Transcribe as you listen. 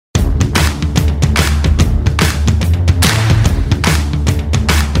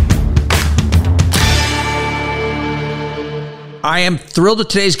I am thrilled that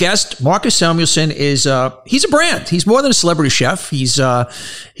today's guest, Marcus Samuelsson, is he's a brand. He's more than a celebrity chef. He's a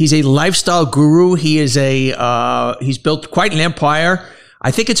lifestyle guru. He's built quite an empire.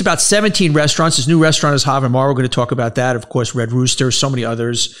 I think it's about 17 restaurants. His new restaurant is Havamar. We're going to talk about that. Of course, Red Rooster, so many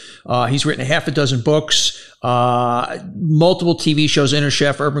others. He's written half a dozen books, multiple TV shows, Inner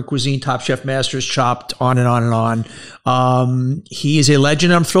Chef, Urban Cuisine, Top Chef Masters, Chopped, on and on and on. He is a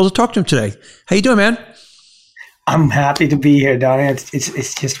legend. I'm thrilled to talk to him today. How you doing, man? I'm happy to be here, Donnie.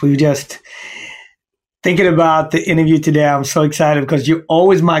 It's just, we just thinking about the interview today. I'm so excited because you're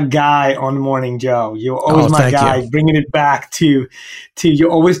always my guy on the Morning Joe. You're always my guy, bringing it back to you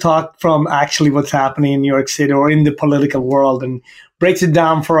always talk from actually what's happening in New York City or in the political world and breaks it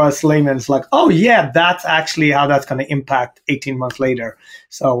down for us laymen. It's like, oh yeah, that's actually how that's going to impact 18 months later.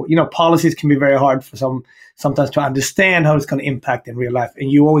 So, policies can be very hard for sometimes to understand how it's going to impact in real life. And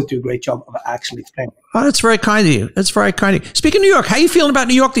you always do a great job of actually explaining. Oh, that's very kind of you. That's very kind of you. Speaking of New York, how are you feeling about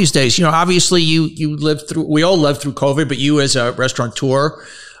New York these days? Obviously we all lived through COVID, but you as a restaurateur,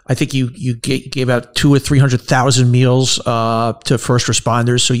 I think you gave out 200,000 or 300,000 meals to first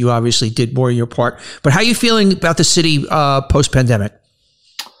responders. So you obviously did more of your part. But how are you feeling about the city post-pandemic?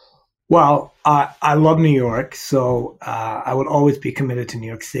 Well, I love New York, so I will always be committed to New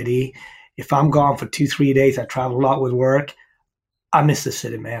York City. If I'm gone for 2-3 days, I travel a lot with work. I miss the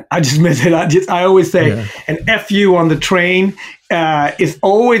city, man. I just miss it. I always say an FU on the train is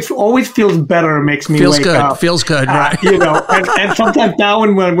always feels better. Makes me wake up. Feels good, right? And sometimes now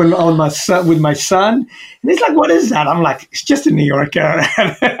when on my son with my son, and he's like, "What is that?" I'm like, "It's just a New Yorker."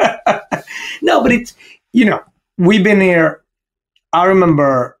 No, but it's we've been here. I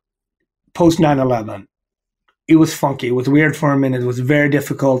remember post 9/11. It was funky. It was weird for a minute. It was very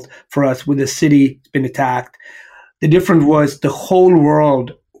difficult for us with the city been attacked. The difference was the whole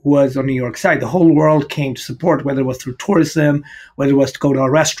world was on New York side. The whole world came to support, whether it was through tourism, whether it was to go to our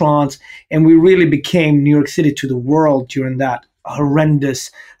restaurants. And we really became New York City to the world during that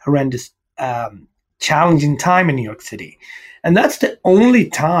horrendous, challenging time in New York City. And that's the only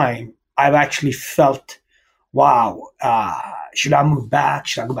time I've actually felt, wow, should I move back?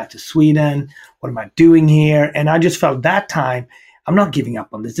 Should I go back to Sweden? What am I doing here? And I just felt that time, I'm not giving up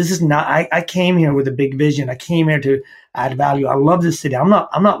on this. This is not, I came here with a big vision. I came here to add value. I love this city. I'm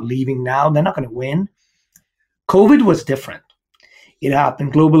not leaving now. They're not going to win. COVID was different. It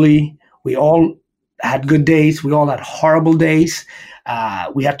happened globally. We all had good days. We all had horrible days.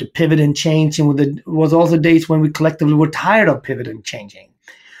 We had to pivot and change. And it was also days when we collectively were tired of pivoting and changing.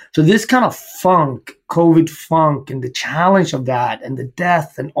 So this kind of funk, COVID funk, and the challenge of that, and the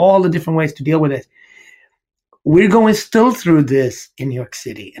death, and all the different ways to deal with it, we're going still through this in New York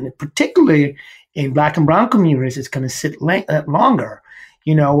City, and particularly in Black and Brown communities, it's going to sit longer.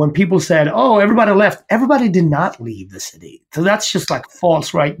 When people said, "Oh, everybody left," everybody did not leave the city. So that's just like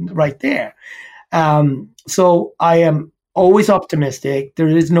false, right there. So I am always optimistic. There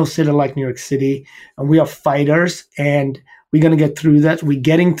is no city like New York City, and we are fighters, and we're going to get through that. We're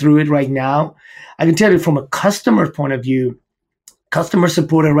getting through it right now. I can tell you from a customer point of view, customers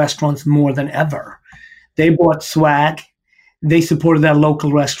supported restaurants more than ever. They bought swag. They supported that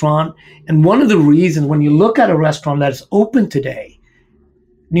local restaurant. And one of the reasons when you look at a restaurant that is open today,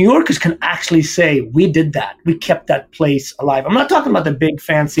 New Yorkers can actually say, we did that. We kept that place alive. I'm not talking about the big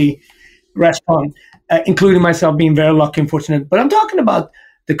fancy restaurant, including myself being very lucky and fortunate, but I'm talking about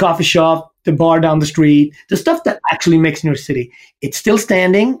the coffee shop, the bar down the street, the stuff that actually makes New York City. It's still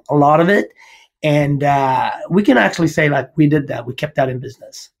standing, a lot of it. And we can actually say, like, we did that. We kept that in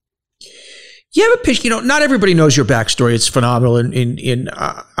business. You have a pitch, not everybody knows your backstory. It's phenomenal. And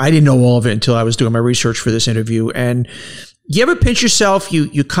I didn't know all of it until I was doing my research for this interview. And you ever pinch yourself?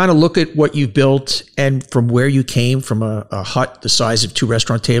 You kind of look at what you've built and from where you came from a hut the size of 2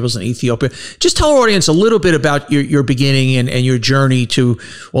 restaurant tables in Ethiopia. Just tell our audience a little bit about your beginning and your journey to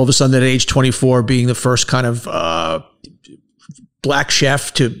all of a sudden at age 24 being the first kind of Black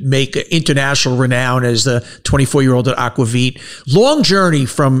chef to make international renown as the 24-year-old at Aquavit. Long journey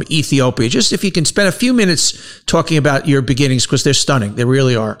from Ethiopia. Just if you can spend a few minutes talking about your beginnings, because they're stunning. They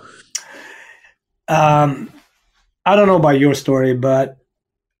really are. I don't know about your story, but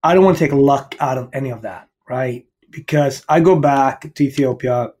I don't want to take luck out of any of that, right? Because I go back to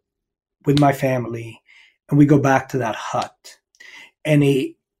Ethiopia with my family, and we go back to that hut. And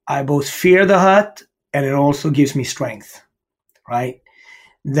I both fear the hut, and it also gives me strength. Right?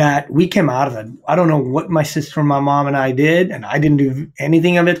 That we came out of it. I don't know what my sister and my mom and I did, and I didn't do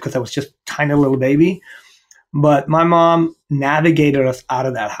anything of it because I was just a tiny little baby. But my mom navigated us out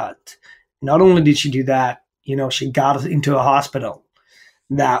of that hut. Not only did she do that, she got us into a hospital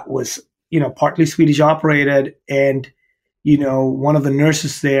that was, partly Swedish operated, and one of the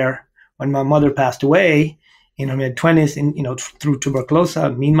nurses there when my mother passed away in her mid-20s, and through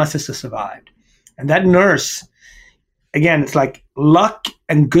tuberculosis, me and my sister survived. And that nurse, again, it's like luck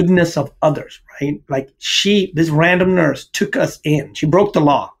and goodness of others, right? Like this random nurse took us in. She broke the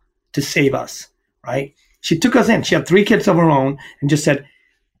law to save us, right? She took us in. She had 3 kids of her own and just said,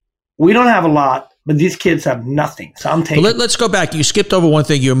 we don't have a lot, but these kids have nothing. So I'm taking. Let's go back. You skipped over one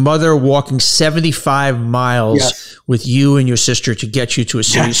thing. Your mother walking 75 miles with you and your sister to get you to a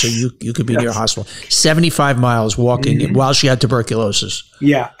city so you could be near a hospital. 75 miles walking while she had tuberculosis.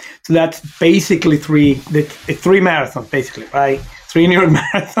 Yeah. So that's basically 3 marathons, basically, right? 3 New York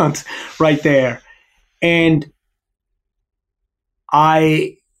marathons right there. And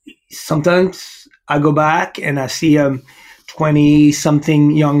sometimes I go back and I see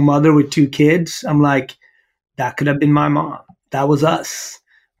 20-something young mother with 2 kids. I'm like, that could have been my mom. That was us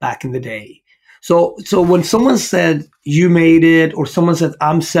back in the day. So when someone said you made it, or someone said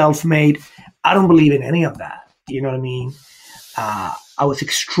I'm self-made, I don't believe in any of that. You know what I mean? I was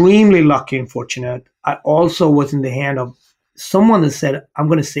extremely lucky and fortunate. I also was in the hand of someone that said, I'm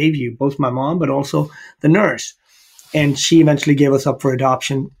going to save you, both my mom, but also the nurse. And she eventually gave us up for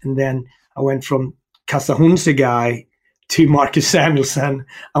adoption. And then I went from Casa Hunse guy to Marcus Samuelsson.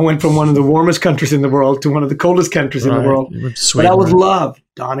 I went from one of the warmest countries in the world to one of the coldest countries in the world. But I was loved,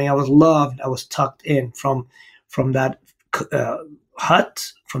 Donnie. I was loved. I was tucked in from that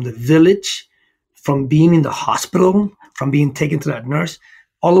hut, from the village, from being in the hospital, from being taken to that nurse,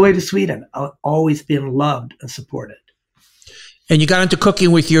 all the way to Sweden. I've always been loved and supported. And you got into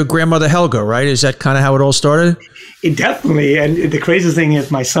cooking with your grandmother Helga, right? Is that kind of how it all started? It definitely. And the craziest thing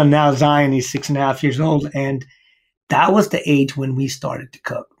is my son now, Zion, he's 6.5 years old. And that was the age when we started to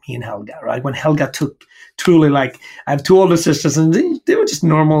cook, me and Helga, right? When Helga took truly, like, I have 2 older sisters, and they were just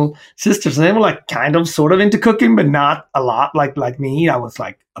normal sisters. And they were like kind of sort of into cooking, but not a lot like me. I was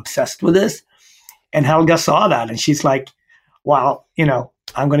like obsessed with this. And Helga saw that, and she's like, well,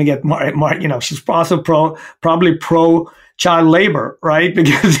 I'm going to get more, she's also probably pro child labor, right?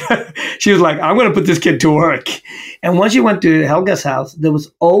 Because she was like, I'm going to put this kid to work. And once you went to Helga's house, there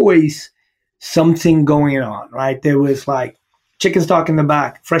was always something going on, right? There was like chicken stock in the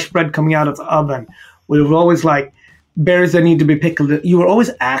back, fresh bread coming out of the oven. We were always like berries that need to be pickled. You were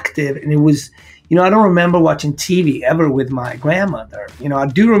always active. And it was, I don't remember watching TV ever with my grandmother. I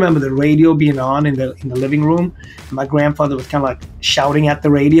do remember the radio being on in the living room. My grandfather was kind of like shouting at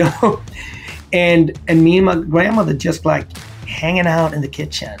the radio. and me and my grandmother just like hanging out in the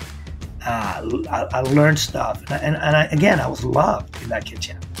kitchen. I learned stuff. And I was loved in that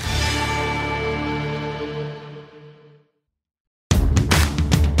kitchen.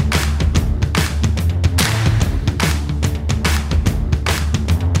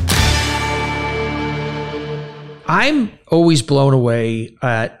 I'm always blown away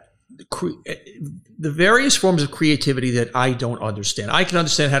at the various forms of creativity that I don't understand. I can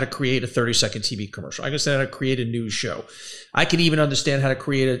understand how to create a 30-second TV commercial. I can understand how to create a news show. I can even understand how to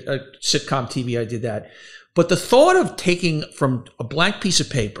create a sitcom TV. I did that. But the thought of taking from a blank piece of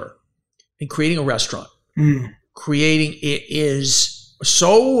paper and creating a restaurant, creating it is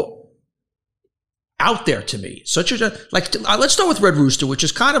so out there to me. Let's start with Red Rooster, which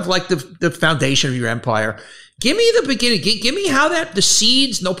is kind of like the foundation of your empire. Give me the beginning. Give me how the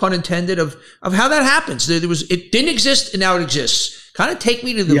seeds, no pun intended, of how that happens. It didn't exist and now it exists. Kind of take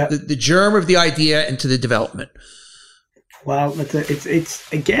me to the germ of the idea and to the development. Well,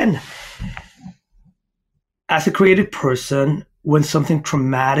 it's again, as a creative person, when something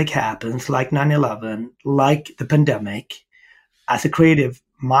traumatic happens, like 9/11, like the pandemic, as a creative,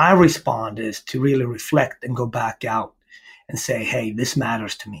 my response is to really reflect and go back out and say, hey, this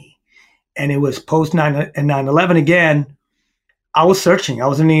matters to me. And it was post 9/11 again. I was searching. I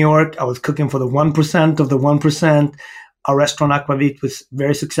was in New York. I was cooking for the 1% of the 1%. Our restaurant Aquavit was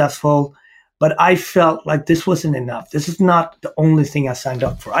very successful. But I felt like this wasn't enough. This is not the only thing I signed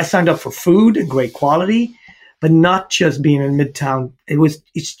up for. I signed up for food and great quality, but not just being in Midtown. It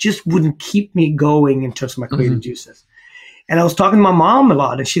just wouldn't keep me going in terms of my creative juices. And I was talking to my mom a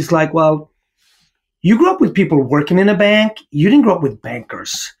lot, and she's like, well, you grew up with people working in a bank. You didn't grow up with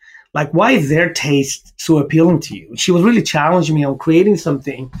bankers. Like, why is their taste so appealing to you? She was really challenging me on creating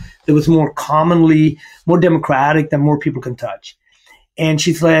something that was more democratic, that more people can touch. And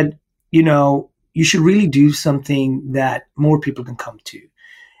she said, you should really do something that more people can come to.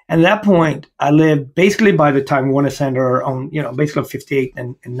 And at that point, I lived basically by the time Warner Center on, basically on 58th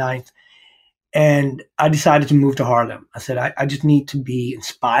and 9th. And I decided to move to Harlem. I said, I just need to be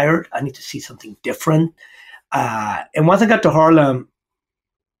inspired. I need to see something different. And once I got to Harlem,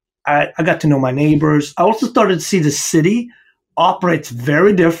 I got to know my neighbors. I also started to see the city operates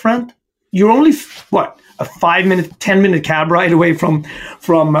very different. You're only, what, a 5-minute, 10-minute cab ride away from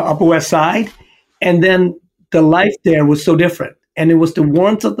Upper West Side. And then the life there was so different. And it was the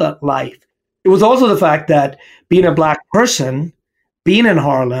warmth of that life. It was also the fact that being a Black person, being in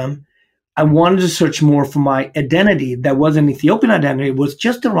Harlem, I wanted to search more for my identity that wasn't Ethiopian identity. It was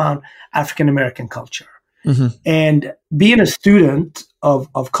just around African American culture. Mm-hmm. And being a student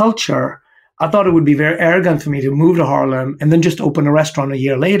of culture, I thought it would be very arrogant for me to move to Harlem and then just open a restaurant a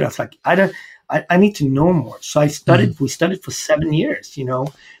year later. It's like, I need to know more. So I studied, we studied for 7 years,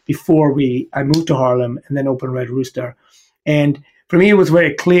 before I moved to Harlem and then opened Red Rooster. And for me, it was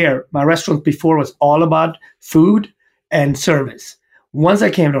very clear. My restaurant before was all about food and service. Once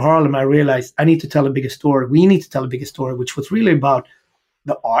I came to Harlem, I realized I need to tell a bigger story. We need to tell a bigger story, which was really about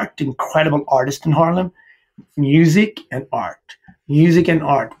the art, the incredible artists in Harlem, music and art,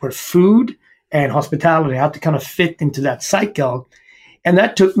 where food and hospitality had to kind of fit into that cycle. And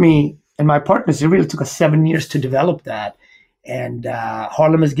that took me and my partners, it really took us 7 years to develop that. And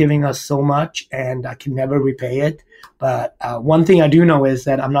Harlem is giving us so much, and I can never repay it. But one thing I do know is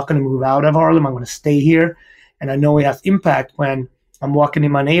that I'm not going to move out of Harlem. I'm going to stay here. And I know it has impact when I'm walking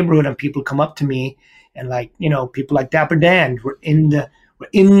in my neighborhood and people come up to me and people like Dapper Dan, we're in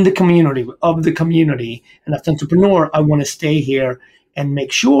the community, we're of the community. And as an entrepreneur, I want to stay here and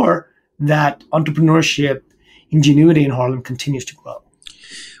make sure that entrepreneurship, ingenuity in Harlem continues to grow.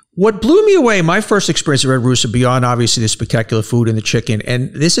 What blew me away, my first experience at Red Rooster, beyond obviously the spectacular food and the chicken,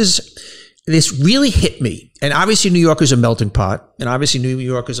 and this really hit me. And obviously New York is a melting pot, and obviously New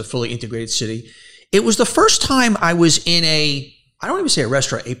York is a fully integrated city. It was the first time I was in I don't even say a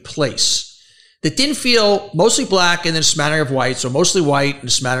restaurant, a place that didn't feel mostly Black and then a smattering of whites, or mostly white and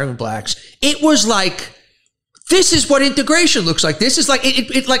a smattering of Blacks. It was like, this is what integration looks like. This is like,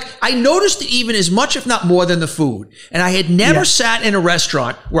 it like, I noticed it even as much, if not more, than the food. And I had never sat in a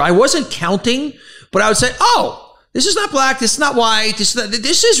restaurant where I wasn't counting, but I would say, oh, this is not Black, this is not white, this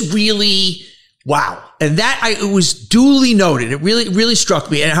is really, wow. And it was duly noted. It really struck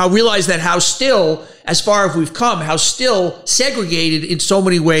me, and how I realized that how still, as far as we've come, how still segregated in so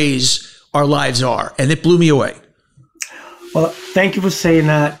many ways our lives are. And it blew me away. Well, thank you for saying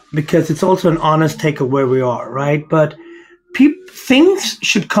that, because it's also an honest take of where we are, right? But things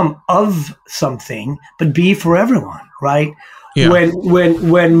should come of something, but be for everyone, right? Yeah.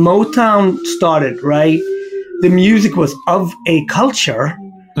 When Motown started, right, the music was of a culture,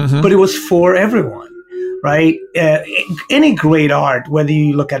 but it was for everyone, right? Any great art, whether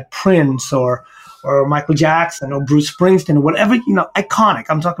you look at Prince or Michael Jackson or Bruce Springsteen or whatever, iconic.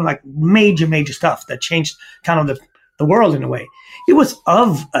 I'm talking like major stuff that changed kind of the world in a way. It was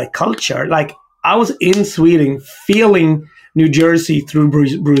of a culture. Like, I was in Sweden feeling New Jersey through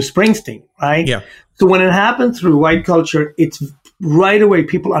Bruce Springsteen, right? Yeah. So when it happened through white culture, it's right away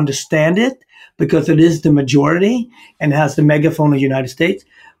people understand it because it is the majority and has the megaphone of the United States.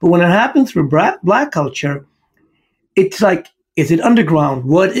 But when it happened through Black culture, it's like, is it underground?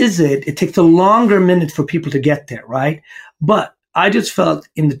 What is it? It takes a longer minute for people to get there, right? But I just felt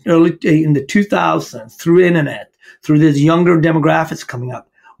in the 2000s, through internet, through these younger demographics coming up,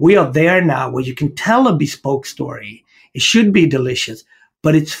 we are there now where you can tell a bespoke story. It should be delicious,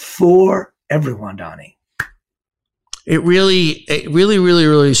 but it's for everyone, Donnie. It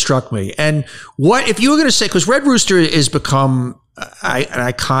really struck me. And what, if you were going to say, because Red Rooster has become an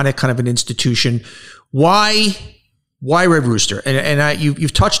iconic kind of an institution, why Red Rooster? And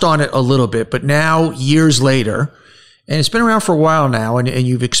you've touched on it a little bit, but now years later, and it's been around for a while now, and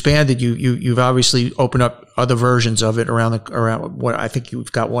you've expanded. You've obviously opened up other versions of it around what I think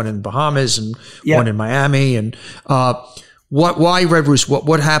you've got one in Bahamas and one in Miami. And why Red Rooster?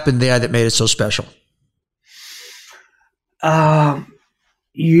 What happened there that made it so special? I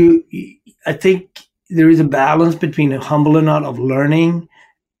think there is a balance between humble enough of learning,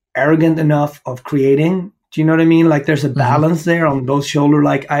 arrogant enough of creating. Do you know what I mean? Like, there's a balance there on both shoulders.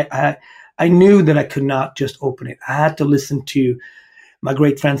 Like, I knew that I could not just open it. I had to listen to my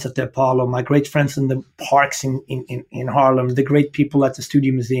great friends at the Apollo, my great friends in the parks in Harlem, the great people at the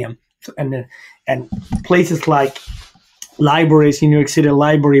Studio Museum, and places like libraries in New York City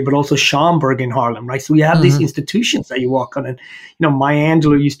Library, but also Schomburg in Harlem, right? So we have these institutions that you walk on, and Maya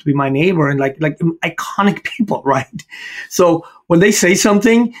Angelou used to be my neighbor, and like iconic people, right? So when they say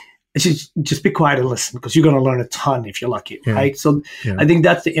something, just be quiet and listen, because you're going to learn a ton if you're lucky, right? So I think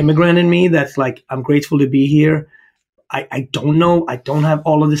that's the immigrant in me. That's like, I'm grateful to be here. I don't know. I don't have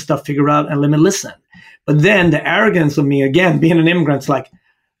all of this stuff figured out, and let me listen. But then the arrogance of me, again, being an immigrant, is like,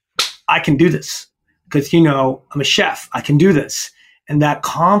 I can do this because, I'm a chef. I can do this. and that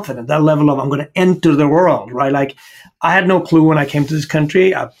confidence, that level of I'm going to enter the world, right? Like I had no clue when I came to this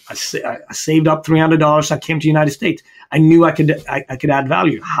country. I saved up $300. I came to the United States. I knew I could add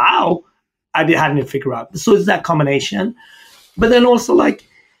value. How? Hadn't to figure out. So it's that combination. But then also like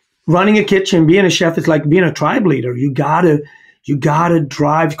running a kitchen, being a chef is like being a tribe leader. You gotta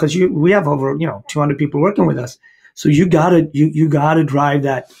drive, because we have over 200 people working with us. So you gotta drive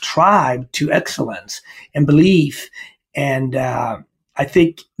that tribe to excellence and belief. And I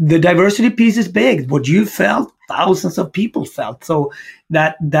think the diversity piece is big. What you felt, thousands of people felt. So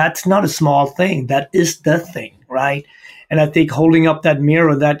that's not a small thing. That is the thing, right? And I think holding up that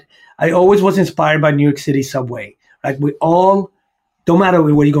mirror, that I always was inspired by New York City subway. Like we all, don't matter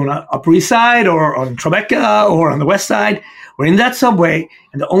where you're going, Upper East Side or on Tribeca or on the West Side, we're in that subway.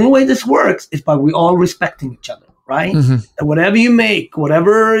 And the only way this works is by we all respecting each other, right? Mm-hmm. And whatever you make,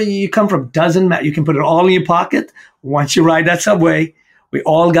 whatever you come from, doesn't matter. You can put it all in your pocket. Once you ride that subway, we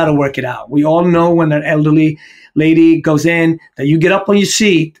all got to work it out. We all know when an elderly lady goes in that you get up on your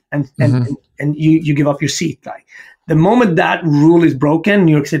seat and you give up your seat. Like the moment that rule is broken,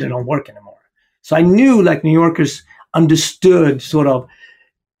 New York City don't work anymore. So I knew like New Yorkers understood sort of,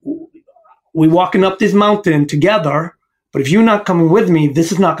 we're walking up this mountain together, but if you're not coming with me,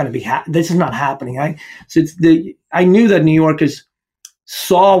 this is not going to be, this is not happening. Right? So I knew that New Yorkers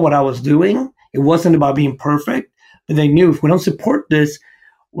saw what I was doing. It wasn't about being perfect, but they knew if we don't support this,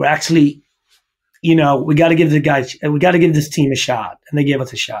 we're actually, we got to give this team a shot. And they gave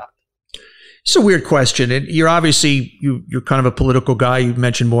us a shot. It's a weird question. And you're obviously, you're kind of a political guy. You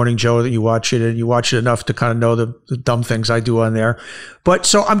mentioned Morning Joe, that you watch it, and you watch it enough to kind of know the dumb things I do on there. But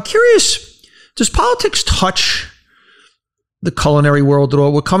so I'm curious, does politics touch the culinary world at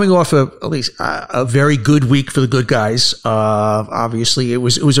all? We're coming off at least a very good week for the good guys. Obviously, it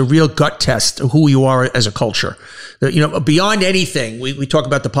was a real gut test of who you are as a culture. Beyond anything, we talk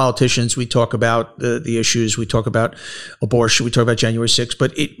about the politicians, we talk about the issues, we talk about abortion, we talk about January 6th,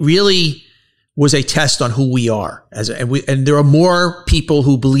 but it really was a test on who we are and there are more people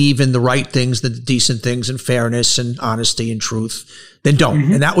who believe in the right things, the decent things, and fairness and honesty and truth than don't.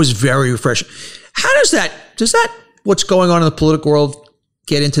 Mm-hmm. And that was very refreshing. How does that what's going on in the political world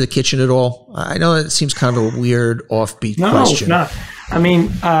get into the kitchen at all? I know it seems kind of a weird offbeat question. No, it's not. I mean,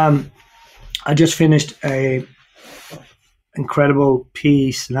 I just finished a incredible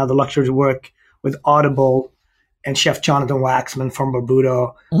piece, now the luxury to work with Audible and Chef Jonathan Waxman from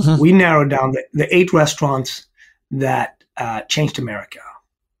Barbudo. Mm-hmm. We narrowed down the 8 restaurants that changed America.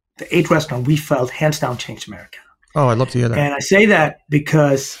 The 8 restaurants we felt hands down changed America. Oh, I'd love to hear that. And I say that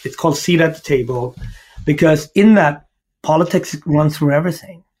because it's called Seat at the Table, because in that, politics runs through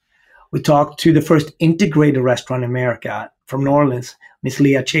everything. We talked to the first integrated restaurant in America from New Orleans, Miss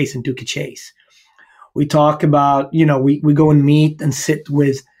Leah Chase and Dooky Chase. We talk about, we go and meet and sit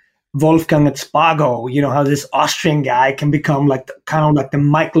with Wolfgang at Spago, how this Austrian guy can become kind of like the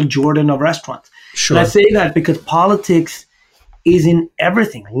Michael Jordan of restaurants. Sure. And I say that because politics is in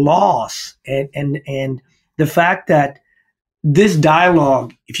everything, laws, and the fact that this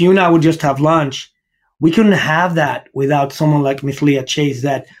dialogue, if you and I would just have lunch, we couldn't have that without someone like Miss Leah Chase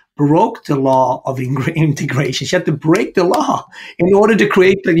that broke the law of integration. She had to break the law in order to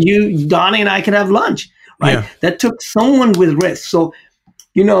create you, Donnie, and I can have lunch, right? Yeah. That took someone with risk. So,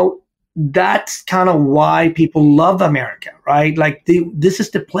 that's kind of why people love America, right? Like this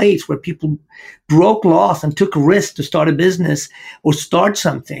is the place where people broke laws and took risks to start a business or start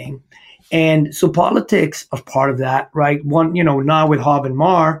something. And so politics are part of that, right? One, now with Hob and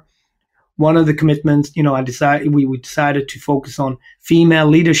Mar, one of the commitments, we decided to focus on female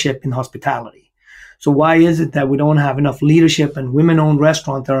leadership in hospitality. So why is it that we don't have enough leadership and women-owned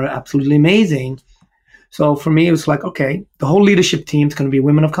restaurants that are absolutely amazing? So for me, it was like, okay, the whole leadership team is going to be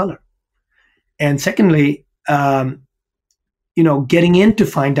women of color. And secondly, getting into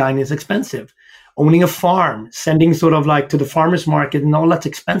fine dining is expensive. Owning a farm, sending sort of like to the farmer's market and all that's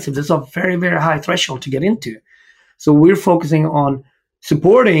expensive. There's a very, very high threshold to get into. So we're focusing on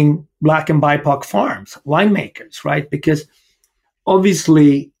supporting Black and BIPOC farms, winemakers, right? Because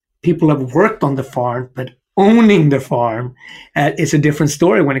obviously people have worked on the farm, but owning the farm is a different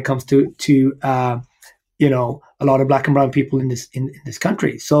story when it comes to a lot of Black and brown people in this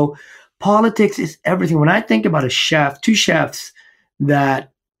country. So politics is everything. When I think about two chefs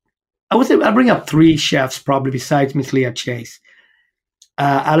that I would say, I bring up 3 chefs probably besides Miss Leah Chase.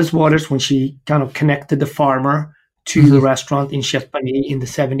 Alice Waters, when she kind of connected the farmer to the restaurant in Chef Pani in the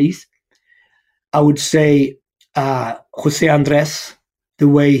 70s. I would say Jose Andres, the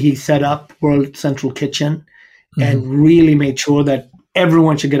way he set up World Central Kitchen and really made sure that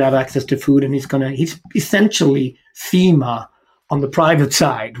everyone should have access to food. And he's essentially FEMA on the private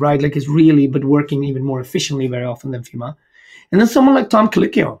side, right? Like it's really, but working even more efficiently very often than FEMA. And then someone like Tom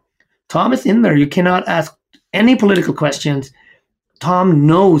Colicchio. Tom is in there. You cannot ask any political questions. Tom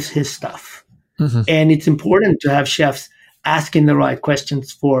knows his stuff. Mm-hmm. And it's important to have chefs asking the right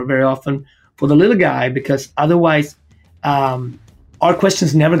questions very often for the little guy, because otherwise our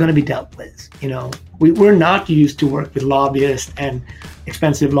question's never going to be dealt with. You know, we're not used to work with lobbyists and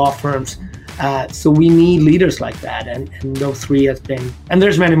expensive law firms. So we need leaders like that. And those three has been, and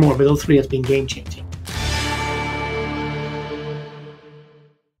there's many more, but those three has been game changing.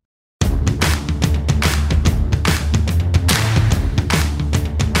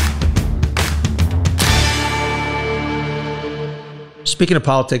 Speaking of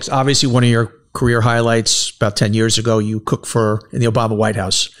politics, obviously one of your career highlights about 10 years ago, you cooked in the Obama White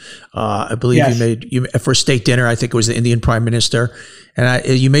House. I believe yes. you for state dinner, I think it was the Indian Prime Minister, and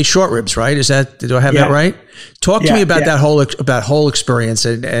you made short ribs, right? Do I have that right? Talk to me about that whole experience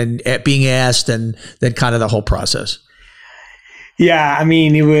and being asked, and then kind of the whole process. Yeah, I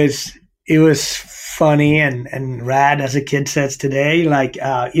mean, it was funny and rad, as a kid says today. Like,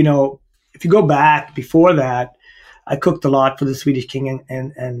 you know, if you go back before that, I cooked a lot for the Swedish king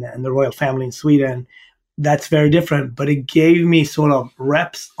and the royal family in Sweden. That's very different, but it gave me sort of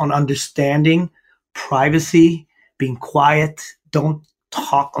reps on understanding privacy, being quiet, don't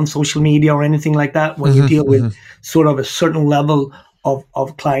talk on social media or anything like that when you deal with sort of a certain level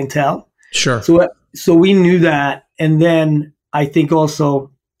of clientele. Sure. So we knew that. And then I think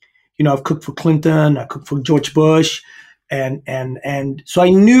also, you know, I've cooked for Clinton, I cooked for George Bush. And so I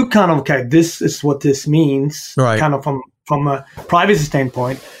knew kind of, okay, this is what this means, right, kind of from a privacy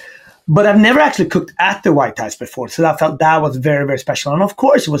standpoint. But I've never actually cooked at the White House before. So I felt that was very, very special. And of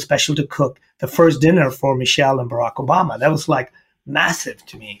course, it was special to cook the first dinner for Michelle and Barack Obama. That was like massive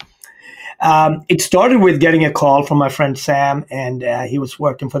to me. It started with getting a call from my friend Sam, and he was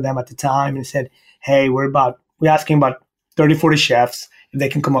working for them at the time, and said, hey, we're asking about 30, 40 chefs if they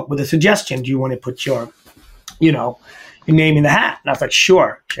can come up with a suggestion. Do you want to put your name in the hat? And I was like,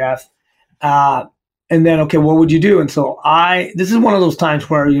 sure, chef. And then, okay, what would you do? And so this is one of those times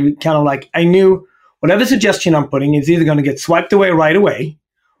where you kind of like, I knew whatever suggestion I'm putting is either going to get swiped away right away,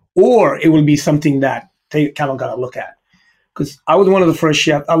 or it will be something that they kind of got to look at. Because I was one of the first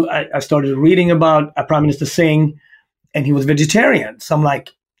chefs. I started reading about Prime Minister Singh, and he was vegetarian. So I'm like,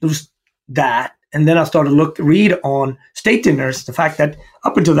 there was that. And then I started to read on state dinners, the fact that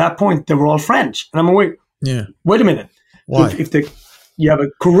up until that point, they were all French. And I'm like, wait a minute. Why? If you have a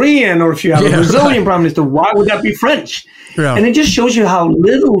Korean or if you have a Brazilian prime minister, why would that be French? Yeah. And it just shows you how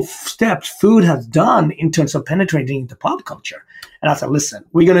little steps food has done in terms of penetrating into pop culture. And I said, listen,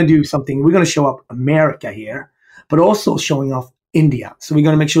 we're going to do something. We're going to show up America here, but also showing off India. So we're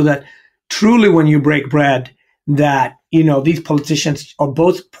going to make sure that truly when you break bread, that, you know, these politicians are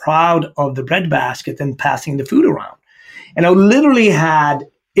both proud of the bread basket and passing the food around. And I literally had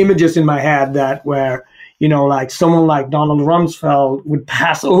images in my head that where, you know, like someone like Donald Rumsfeld would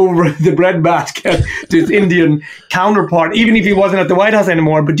pass over the bread basket to his Indian counterpart, even if he wasn't at the White House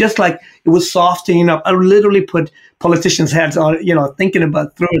anymore, but just like it was softening up. I literally put politicians' heads on, you know, thinking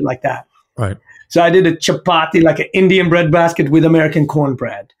about through it like that. Right. So I did a chapati, like an Indian bread basket with American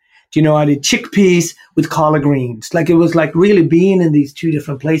cornbread. You know, I did chickpeas with collard greens. Like it was like really being in these two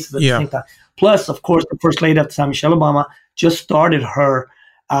different places at the same time. Plus, of course, the first lady at the time, Michelle Obama, just started her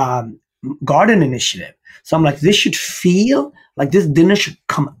garden initiative. So I'm like, this should feel like this dinner should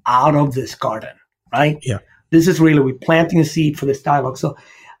come out of this garden, right? Yeah. This is really, we're planting a seed for this dialogue. So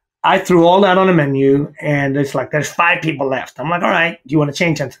I threw all that on a menu, and it's like, there's 5 people left. I'm like, all right, do you want to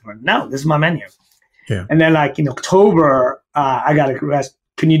change something? No, this is my menu. Yeah. And then like in October, I got a request,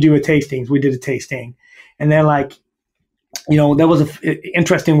 can you do a tasting? We did a tasting. And then like, you know, that was an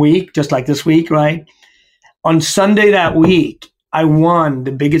interesting week, just like this week, right? On Sunday that week, I won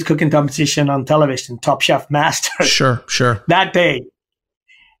the biggest cooking competition on television, Top Chef Masters. Sure. That day.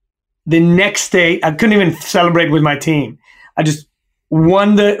 The next day, I couldn't even celebrate with my team. I just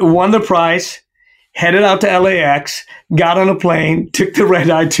won the prize, headed out to LAX, got on a plane, took the red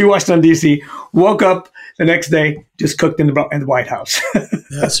eye to Washington, D.C., woke up the next day, just cooked in the White House.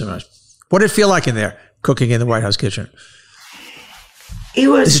 That's so much. What did it feel like in there, cooking in the White House kitchen? It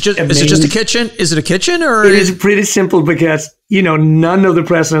was is it just a kitchen? Is it a kitchen or? It is pretty simple because, you know, none of the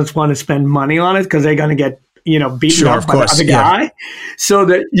presidents want to spend money on it because they're going to get, you know, beaten up by the other guy. Yeah. So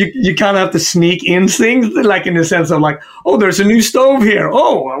that you kind of have to sneak in things, like in the sense of like, oh, there's a new stove here.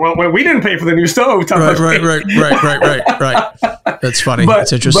 Oh, well we didn't pay for the new stove. Right. That's funny.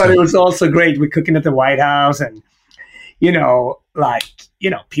 That's interesting. But it was also great. We're cooking at the White House, and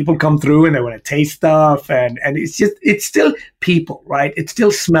people come through and they want to taste stuff, and it's still people, right? It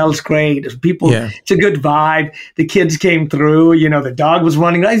still smells great. It's a good vibe. The kids came through, the dog was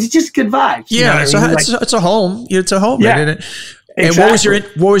running. It's just good vibes. Yeah, it's a home. It's a home. Yeah, and exactly.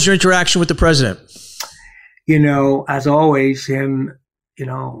 what was your interaction with the president? As always, him,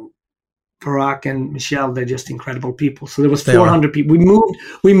 Barack and Michelle, they're just incredible people. So there was 400 people.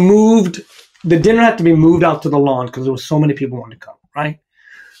 We moved. The dinner had to be moved out to the lawn because there was so many people wanting to come, right?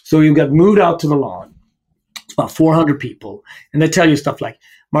 So you got moved out to the lawn. It's about 400 people. And they tell you stuff like,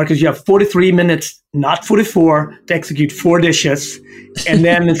 Marcus, you have 43 minutes, not 44, to execute 4 dishes. And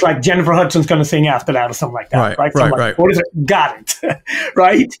then it's like Jennifer Hudson's going to sing after that or something like that, right? So right. Got it,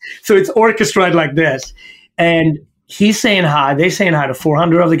 right? So it's orchestrated like this. And he's saying hi. They're saying hi to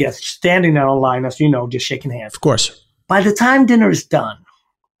 400 other guests standing there online, as you know, just shaking hands. Of course. By the time dinner is done,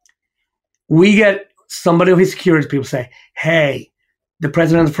 we get somebody of his security people say, hey, the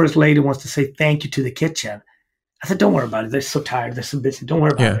president and the first lady wants to say thank you to the kitchen. I said, don't worry about it. They're so tired. They're so busy. Don't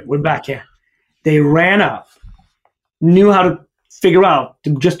worry about it. We're back here. They ran up, knew how to figure out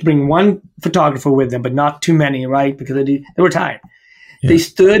to just bring one photographer with them, but not too many, right? Because they were tired. Yeah. They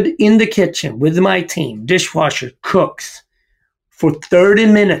stood in the kitchen with my team, dishwasher, cooks, for 30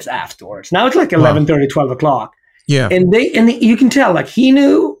 minutes afterwards. Now it's like 11:30, 12 o'clock. Yeah. And you can tell, like, she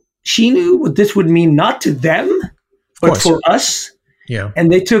knew what this would mean, not to them, but for us. Yeah.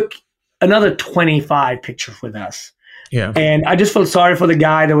 And they took another 25 pictures with us. Yeah. And I just felt sorry for the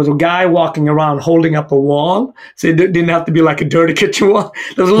guy. There was a guy walking around holding up a wall. So it didn't have to be like a dirty kitchen wall.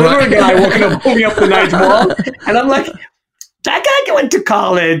 There was a little guy walking up, holding up the nice wall. And I'm like, that guy went to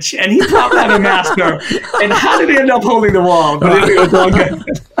college and he probably had a master. And how did he end up holding the wall? But it was all good.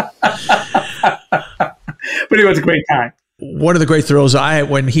 But it was a great time. One of the great thrills I had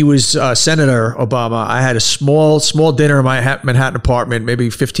when he was Senator Obama, I had a small dinner in my Manhattan apartment,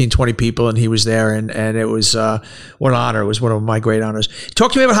 maybe 15, 20 people, and he was there, and it was what an honor. It was one of my great honors.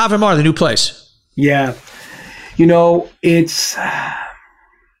 Talk to me about Have and Mar, the new place. Yeah. It's,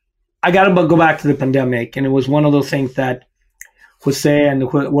 I got to go back to the pandemic, and it was one of those things that Jose and the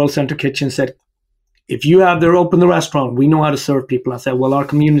World Center Kitchen said, if you have there, open the restaurant, we know how to serve people. I said, well, our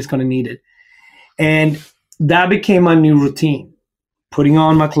community is going to need it. And that became my new routine. Putting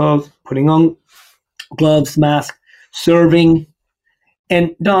on my clothes, putting on gloves, mask, serving.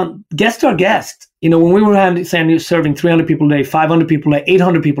 And Don, guest are guest. When we were serving 300 people a day, 500 people a day,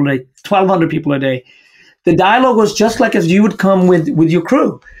 800 people a day, 1,200 people a day, the dialogue was just like as you would come with your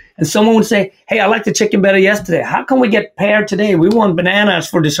crew. And someone would say, hey, I like the chicken better yesterday. How can we get pear today? We want bananas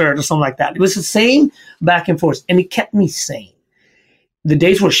for dessert or something like that. It was the same back and forth. And it kept me sane. The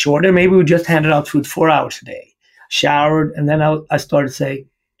days were shorter. Maybe we just handed out food 4 hours a day, showered. And then I started to say,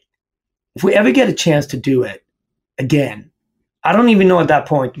 if we ever get a chance to do it again, I don't even know at that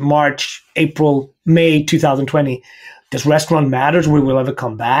point, March, April, May 2020, does restaurant matters? We will ever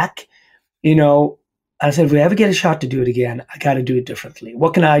come back? I said, if we ever get a shot to do it again, I got to do it differently.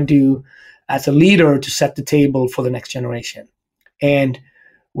 What can I do as a leader to set the table for the next generation? And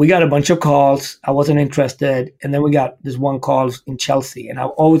we got a bunch of calls. I wasn't interested. And then we got this one call in Chelsea. And I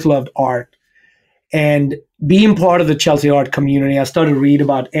always loved art. And being part of the Chelsea art community, I started to read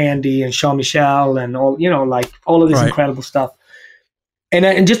about Andy and Jean-Michel and all, all of this incredible stuff.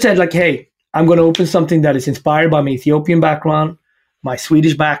 And just said like, hey, I'm going to open something that is inspired by my Ethiopian background, my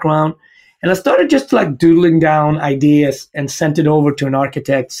Swedish background. And I started just like doodling down ideas and sent it over to an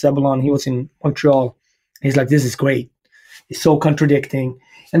architect, Sebulon. He was in Montreal. He's like, this is great. It's so contradicting.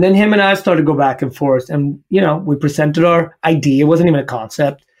 And then him and I started to go back and forth. And, we presented our idea. It wasn't even a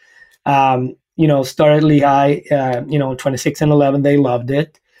concept. Started Lehigh, 26 and 11. They loved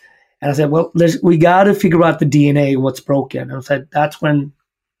it. And I said, well, we got to figure out the DNA, what's broken. And I said, that's when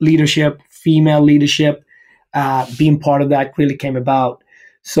leadership, female leadership, being part of that really came about.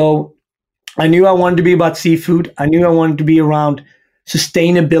 So I knew I wanted to be about seafood. I knew I wanted to be around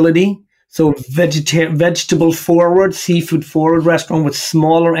sustainability. So vegetable forward, seafood forward restaurant with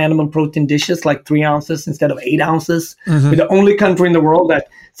smaller animal protein dishes, like 3 ounces instead of 8 ounces. Mm-hmm. We're the only country in the world that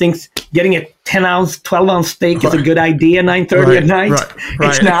thinks getting a 10-ounce, 12-ounce steak is a good idea 9:30 at night.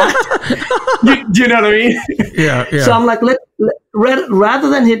 It's not. Do you know what I mean? Yeah. So I'm like, rather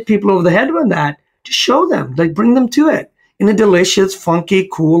than hit people over the head with that, just show them, like bring them to it in a delicious, funky,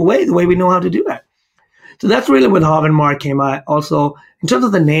 cool way, the way we know how to do it. So that's really when Have and Mar came out. Also, in terms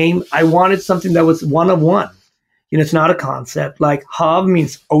of the name, I wanted something that was one of one. It's not a concept. Like Hav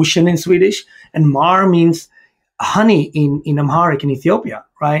means ocean in Swedish, and Mar means honey in Amharic in Ethiopia,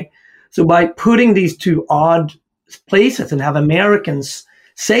 right? So by putting these two odd places and have Americans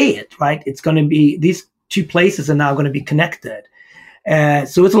say it, right, it's going to be, these two places are now going to be connected.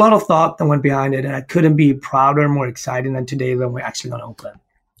 So it's a lot of thought that went behind it, and I couldn't be prouder, more excited than today when we're actually going to open.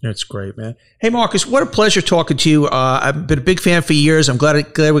 That's great, man. Hey, Marcus, what a pleasure talking to you. I've been a big fan for years. I'm glad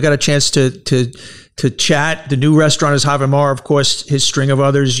we got a chance to chat. The new restaurant is Havamar, of course, his string of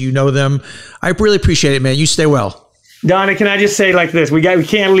others. You know them. I really appreciate it, man. You stay well. Donna, can I just say like this? We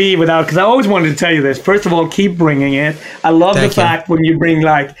can't leave without, because I always wanted to tell you this. First of all, keep bringing it. I love the fact when you bring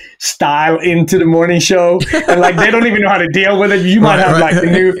like style into the morning show and like they don't even know how to deal with it. You might have like the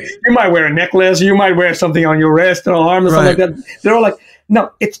new, you might wear a necklace, you might wear something on your wrist or arm or something like that. They're all like,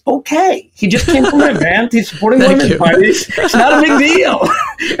 no, it's okay. He just came from an event. He's supporting women's parties. It's not a big deal.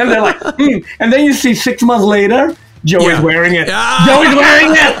 And they're like, And then you see 6 months later, Joey's wearing it. Joey's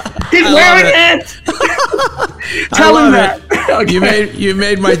wearing it. He's wearing it. Tell him that. Okay. You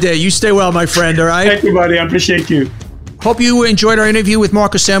made my day. You stay well, my friend. All right. Thank you, buddy. I appreciate you. Hope you enjoyed our interview with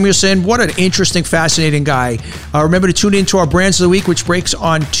Marcus Samuelsson. What an interesting, fascinating guy. Remember to tune into our Brands of the Week, which breaks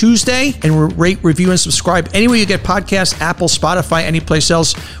on Tuesday, and rate, review, and subscribe anywhere you get podcasts, Apple, Spotify, any place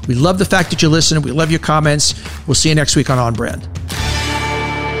else. We love the fact that you listen. We love your comments. We'll see you next week on Brand.